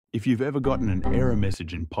If you've ever gotten an error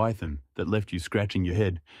message in Python that left you scratching your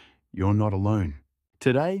head, you're not alone.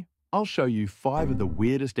 Today, I'll show you 5 of the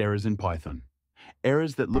weirdest errors in Python.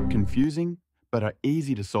 Errors that look confusing, but are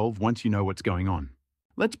easy to solve once you know what's going on.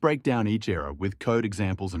 Let's break down each error with code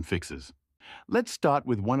examples and fixes. Let's start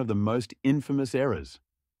with one of the most infamous errors,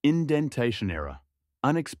 indentation error,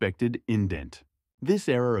 unexpected indent. This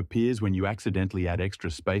error appears when you accidentally add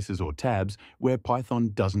extra spaces or tabs where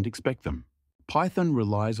Python doesn't expect them. Python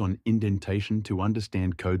relies on indentation to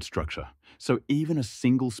understand code structure, so even a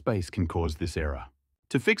single space can cause this error.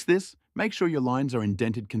 To fix this, make sure your lines are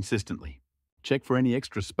indented consistently. Check for any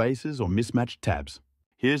extra spaces or mismatched tabs.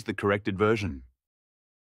 Here's the corrected version.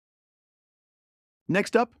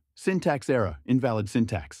 Next up, syntax error, invalid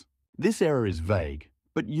syntax. This error is vague,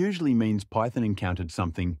 but usually means Python encountered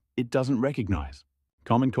something it doesn't recognize.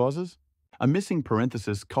 Common causes? A missing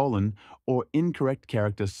parenthesis, colon, or incorrect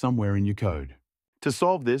character somewhere in your code. To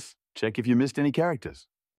solve this, check if you missed any characters.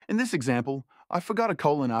 In this example, I forgot a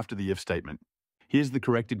colon after the if statement. Here's the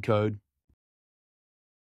corrected code.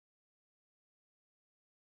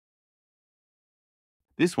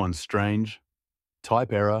 This one's strange.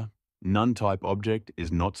 Type error, none type object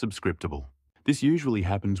is not subscriptable. This usually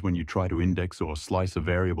happens when you try to index or slice a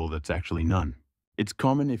variable that's actually none. It's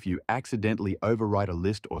common if you accidentally overwrite a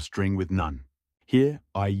list or string with none. Here,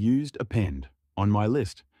 I used append on my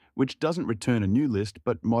list, which doesn't return a new list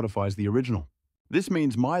but modifies the original. This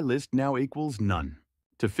means my list now equals none.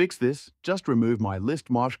 To fix this, just remove my list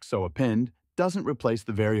mark so append doesn't replace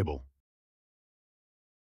the variable.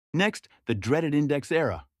 Next, the dreaded index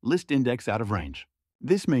error, list index out of range.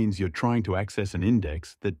 This means you're trying to access an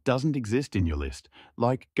index that doesn't exist in your list,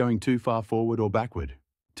 like going too far forward or backward.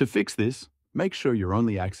 To fix this, make sure you're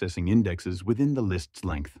only accessing indexes within the list's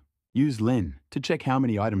length. Use len to check how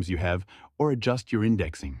many items you have or adjust your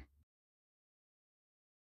indexing.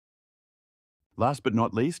 Last but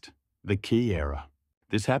not least, the key error.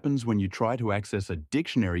 This happens when you try to access a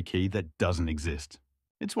dictionary key that doesn't exist.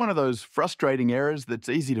 It's one of those frustrating errors that's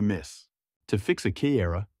easy to miss. To fix a key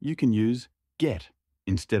error, you can use get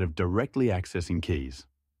instead of directly accessing keys.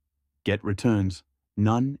 Get returns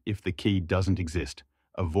none if the key doesn't exist,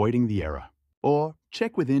 avoiding the error. Or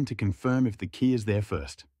check within to confirm if the key is there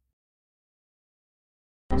first.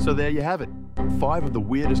 So there you have it, 5 of the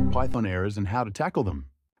weirdest Python errors and how to tackle them.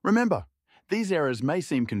 Remember, these errors may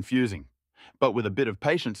seem confusing, but with a bit of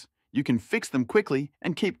patience, you can fix them quickly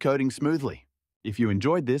and keep coding smoothly. If you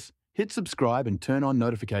enjoyed this, hit subscribe and turn on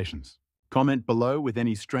notifications. Comment below with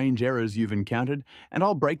any strange errors you've encountered, and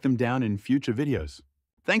I'll break them down in future videos.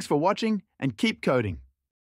 Thanks for watching, and keep coding.